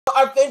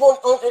our thing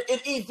in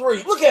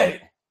E3. Look at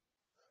it.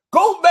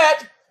 Go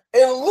back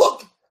and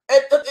look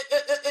at our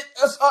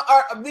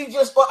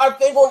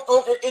thing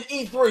in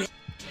E3.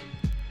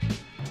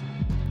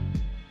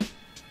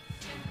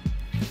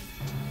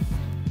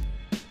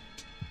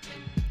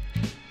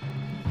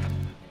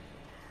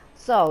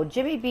 So,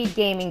 Jimmy B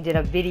Gaming did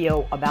a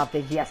video about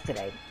this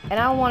yesterday, and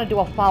I want to do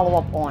a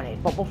follow-up on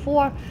it. But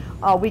before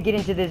we get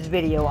into this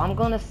video, I'm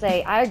going to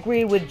say I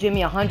agree with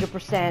Jimmy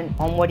 100%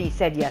 on what he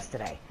said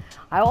yesterday.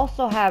 I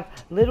also have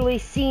literally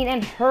seen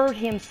and heard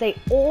him say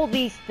all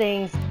these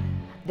things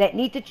that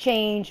need to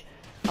change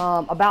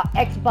about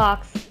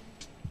Xbox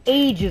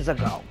ages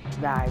ago,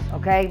 guys,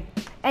 okay?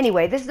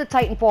 Anyway, this is the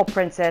Titanfall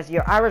Princess,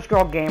 your Irish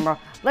girl gamer.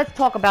 Let's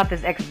talk about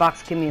this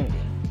Xbox community.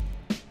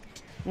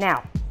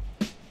 Now,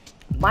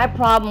 my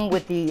problem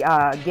with the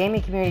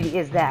gaming community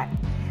is that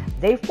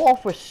they fall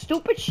for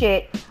stupid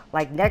shit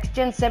like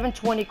nxtgen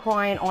 720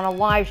 crying on a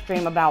live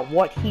stream about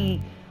what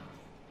he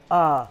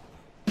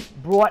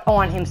brought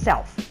on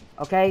himself,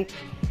 okay?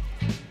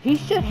 He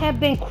should have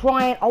been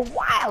crying a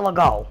while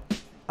ago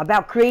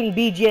about creating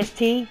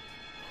BGST.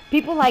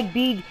 People like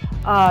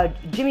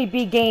Jimmy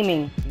B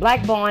Gaming,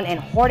 Black Bond, and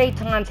Hard 8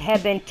 Times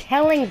have been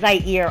telling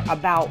Zaire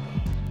about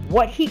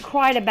what he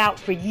cried about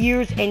for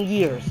years and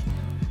years,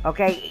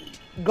 okay?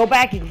 Go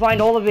back, you can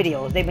find all the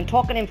videos. They've been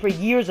talking to him for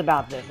years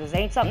about this. This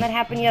ain't something that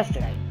happened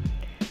yesterday.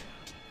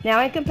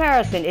 Now, in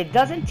comparison, it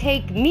doesn't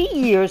take me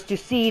years to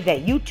see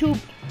that YouTube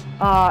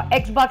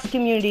Xbox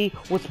community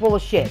was full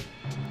of shit.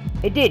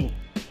 It didn't.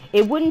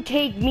 It wouldn't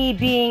take me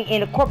being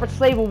in a corporate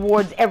slave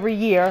awards every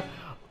year,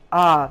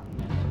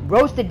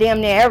 roasted damn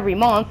near every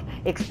month,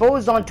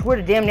 exposed on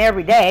Twitter damn near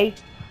every day,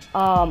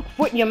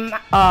 foot in your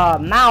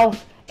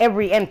mouth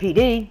every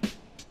MPD.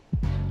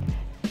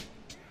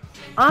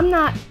 I'm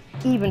not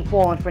even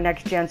falling for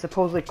nxtgen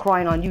supposedly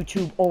crying on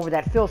YouTube over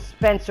that Phil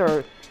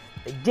Spencer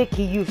dick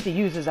he used to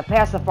use as a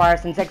pacifier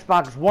since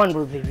Xbox One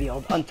was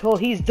revealed, until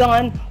he's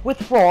done with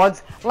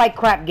frauds like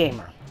Crap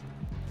Gamer.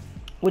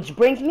 Which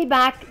brings me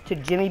back to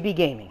Jimmy B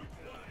Gaming,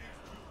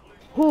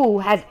 who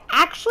has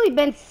actually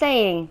been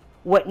saying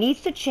what needs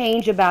to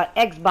change about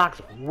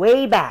Xbox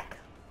way back,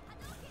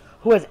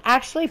 who has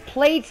actually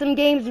played some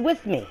games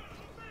with me,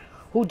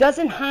 who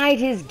doesn't hide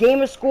his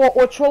gamer score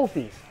or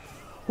trophies,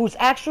 who's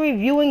actually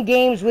reviewing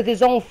games with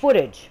his own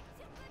footage.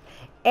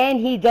 And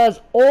he does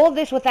all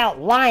this without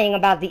lying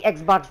about the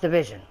Xbox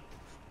division.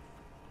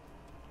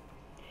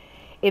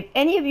 If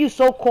any of you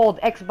so-called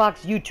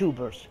Xbox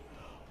YouTubers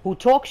who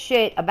talk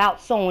shit about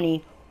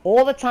Sony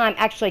all the time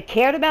actually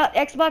cared about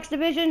Xbox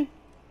division,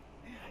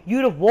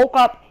 you'd have woke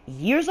up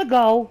years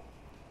ago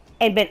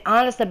and been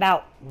honest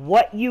about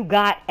what you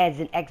got as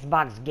an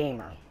Xbox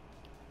gamer.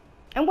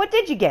 And what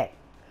did you get?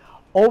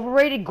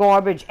 Overrated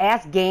garbage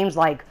ass games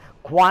like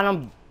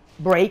Quantum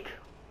Break,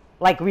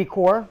 like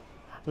Recore,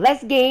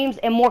 less games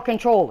and more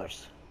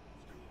controllers.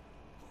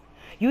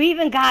 You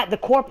even got the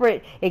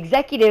corporate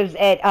executives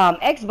at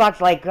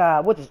Xbox, like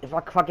what's his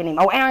fucking name?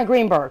 Oh, Aaron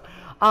Greenberg,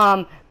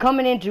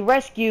 coming in to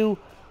rescue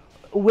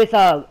with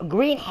a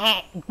green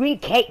hat, green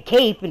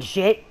cape and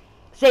shit,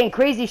 saying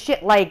crazy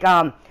shit like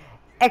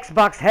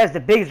Xbox has the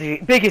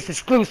biggest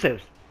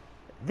exclusives.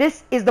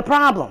 This is the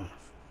problem.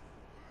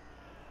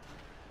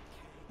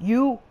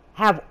 You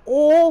have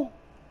all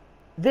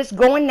this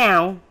going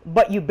now,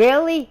 but you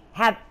barely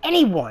have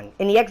anyone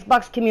in the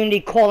Xbox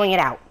community calling it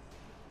out.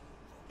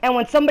 And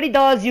when somebody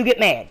does, you get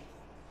mad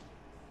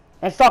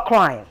and start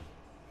crying.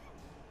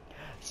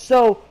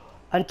 So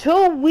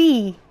until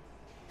we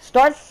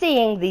start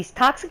seeing these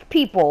toxic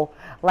people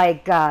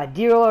like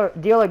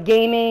Dealer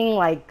Gaming,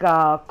 like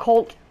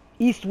Colt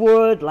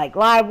Eastwood, like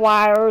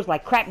Livewires,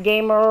 like Crap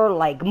Gamer,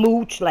 like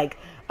Mooch, like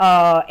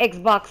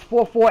Xbox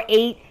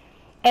 448,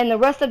 and the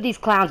rest of these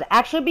clowns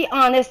actually be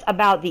honest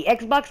about the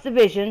Xbox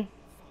division,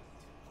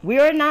 we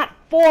are not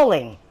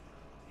falling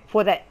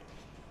for that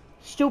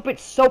stupid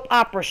soap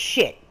opera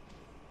shit.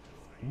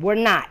 We're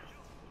not.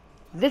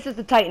 This is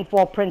the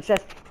Titanfall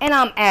Princess, and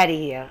I'm out of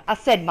here. I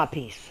said my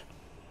piece.